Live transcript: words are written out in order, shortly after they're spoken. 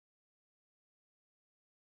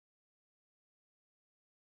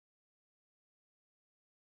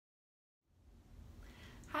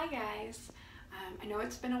Hi guys, I know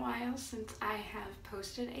it's been a while since I have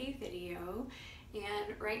posted a video,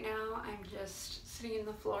 and right now I'm just sitting in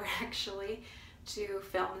the floor actually to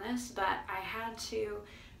film this, but I had to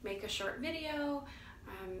make a short video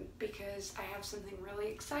because I have something really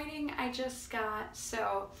exciting I just got,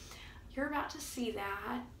 so you're about to see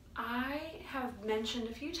that. I have mentioned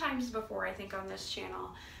a few times before, I think on this channel,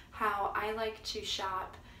 how I like to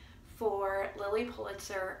shop for Lilly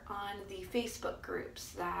Pulitzer on the Facebook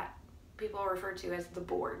groups that people refer to as the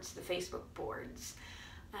boards, the Facebook boards.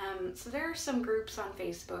 So there are some groups on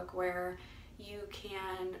Facebook where you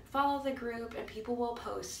can follow the group and people will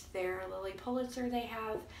post their Lilly Pulitzer they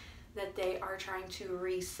have that they are trying to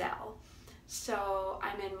resell. So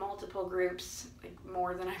I'm in multiple groups, like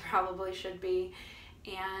more than I probably should be,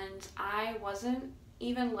 and I wasn't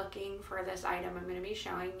even looking for this item I'm going to be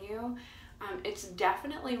showing you. It's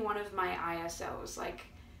definitely one of my ISOs. Like,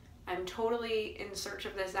 I'm totally in search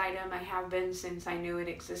of this item. I have been since I knew it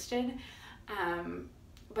existed.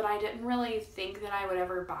 But I didn't really think that I would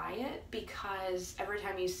ever buy it because every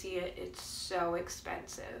time you see it, it's so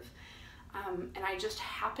expensive. And I just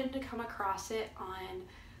happened to come across it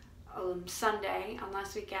on Sunday, on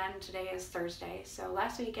last weekend. Today is Thursday. So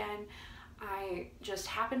last weekend, I just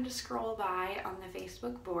happened to scroll by on the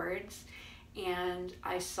Facebook boards and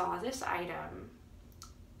I saw this item,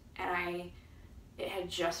 and it had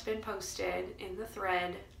just been posted in the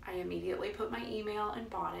thread. I immediately put my email and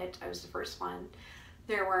bought it. I was the first one.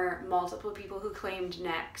 There were multiple people who claimed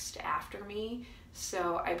next after me,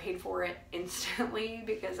 so I paid for it instantly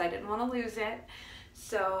because I didn't want to lose it.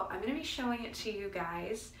 So I'm going to be showing it to you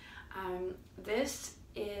guys. This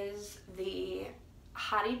is the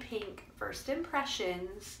Hottie Pink First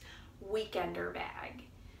Impressions Weekender bag.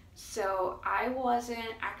 So I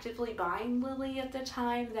wasn't actively buying Lilly at the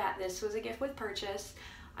time that this was a gift with purchase.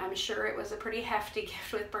 I'm sure it was a pretty hefty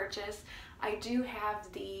gift with purchase. I do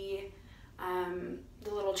have the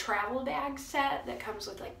little travel bag set that comes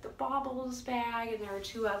with like the baubles bag, and there are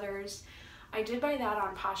two others. I did buy that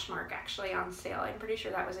on Poshmark actually on sale. I'm pretty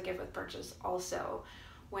sure that was a gift with purchase also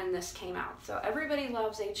when this came out. So everybody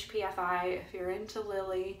loves HPFI if you're into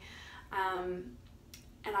Lilly.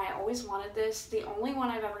 And I always wanted this. The only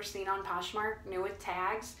one I've ever seen on Poshmark, new with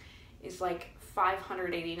tags, is like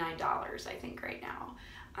 $589, I think right now.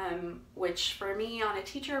 Which for me on a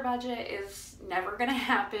teacher budget is never gonna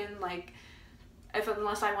happen. Like,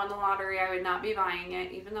 unless I won the lottery, I would not be buying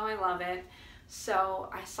it, even though I love it. So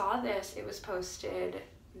I saw this, it was posted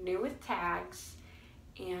new with tags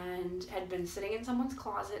and had been sitting in someone's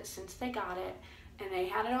closet since they got it, and they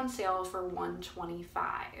had it on sale for $125.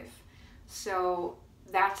 So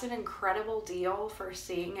that's an incredible deal for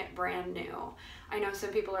seeing it brand new. I know some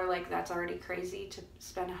people are like, that's already crazy to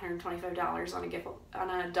spend $125 on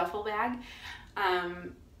a duffel bag.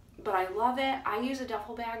 But I love it. I use a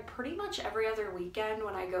duffel bag pretty much every other weekend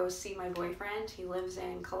when I go see my boyfriend. He lives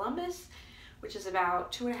in Columbus, which is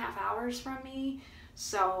about 2.5 hours from me.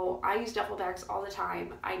 So I use duffel bags all the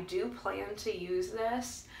time. I do plan to use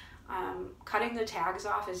this. Cutting the tags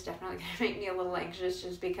off is definitely going to make me a little anxious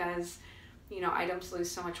just because, you know, items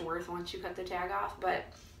lose so much worth once you cut the tag off, but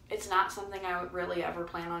it's not something I would really ever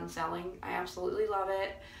plan on selling. I absolutely love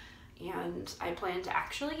it, and I plan to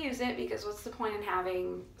actually use it because what's the point in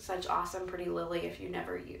having such awesome pretty Lilly if you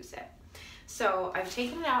never use it? So I've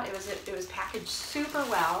taken it out. It was packaged super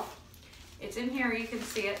well. It's in here. You can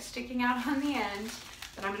see it sticking out on the end,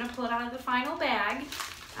 but I'm going to pull it out of the final bag.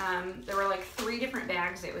 There were like 3 different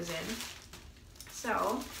bags it was in.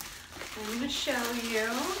 So I'm going to show you.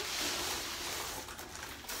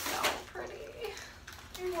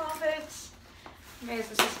 I love it. Guys,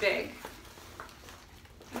 this is big.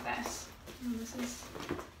 Look at this. And this is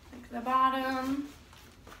like the bottom.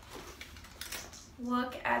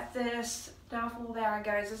 Look at this duffel bag,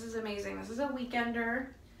 guys. This is amazing. This is a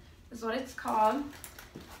weekender, is what it's called.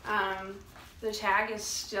 The tag is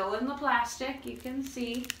still in the plastic. You can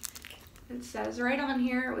see it says right on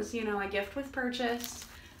here it was, you know, a gift with purchase.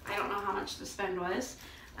 I don't know how much the spend was.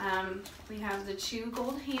 We have the 2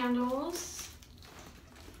 gold handles.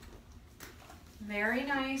 Very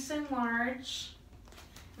nice and large.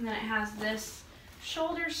 And then it has this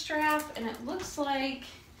shoulder strap, and it looks like,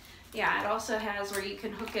 yeah, it also has where you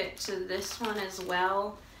can hook it to this one as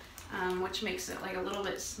well, which makes it like a little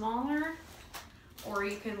bit smaller, or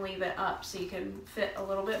you can leave it up so you can fit a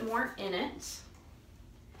little bit more in it.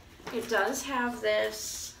 It does have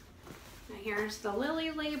this, now here's the Lilly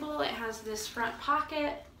label. It has this front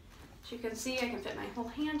pocket. As you can see, I can fit my whole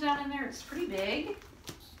hand down in there. It's pretty big.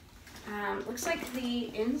 Looks like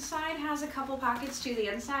the inside has a couple pockets too.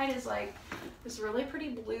 The inside is like this really pretty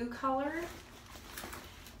blue color.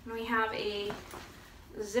 And we have a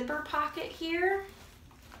zipper pocket here.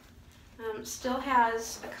 Still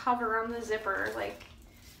has a cover on the zipper. Like,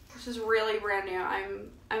 this is really brand new.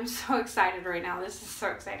 I'm so excited right now. This is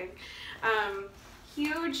so exciting.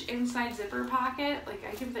 Huge inside zipper pocket. Like,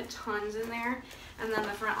 I can fit tons in there. And then the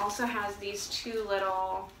front also has these two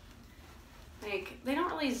little, like, they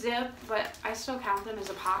don't really zip, but I still count them as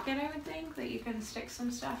a pocket, I would think, that you can stick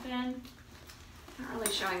some stuff in. Not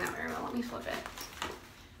really showing that very well. Let me flip it.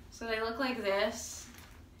 So they look like this,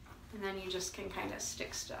 and then you just can kind of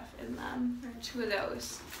stick stuff in them. There are two of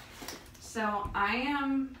those. So I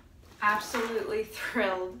am absolutely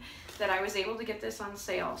thrilled that I was able to get this on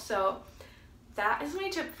sale. So that is my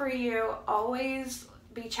tip for you. Always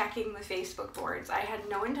be checking the Facebook boards. I had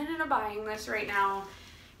no intention of buying this right now,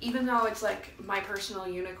 even though it's like my personal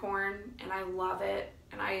unicorn and I love it.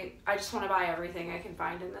 And I just want to buy everything I can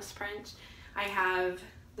find in this print. I have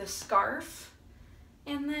the scarf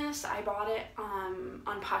in this. I bought it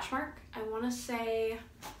on Poshmark. I want to say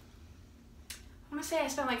I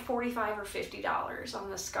spent like $45 or $50 on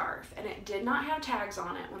the scarf, and it did not have tags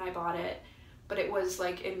on it when I bought it, but it was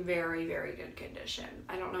like in very, very good condition.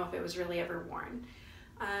 I don't know if it was really ever worn.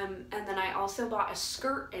 And then I also bought a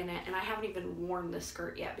skirt in it, and I haven't even worn the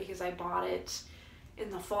skirt yet because I bought it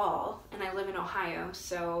in the fall, and I live in Ohio,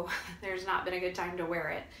 so there's not been a good time to wear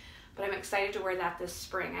it. But I'm excited to wear that this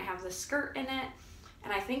spring. I have the skirt in it,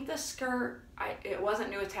 and I think the skirt, it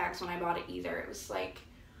wasn't new with tags when I bought it either. It was like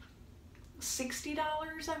 $60,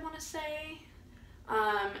 I want to say.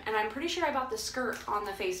 And I'm pretty sure I bought the skirt on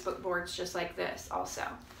the Facebook boards just like this also.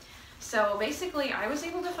 So basically, I was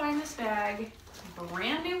able to find this bag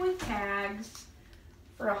brand new with tags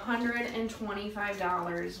for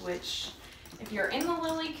 $125, which if you're in the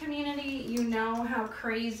Lilly community, you know how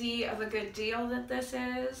crazy of a good deal that this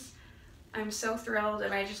is. I'm so thrilled,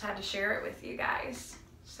 and I just had to share it with you guys.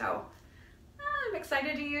 So I'm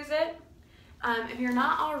excited to use it. If you're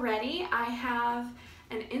not already, I have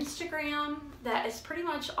an Instagram that is pretty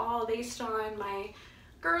much all based on my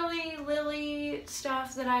girly Lilly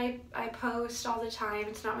stuff that I post all the time.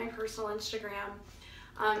 It's not my personal Instagram.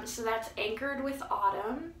 So that's Anchored with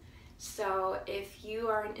Autumn. So if you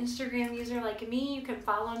are an Instagram user like me, you can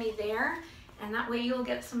follow me there, and that way you'll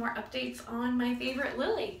get some more updates on my favorite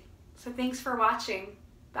Lilly. So thanks for watching.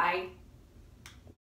 Bye.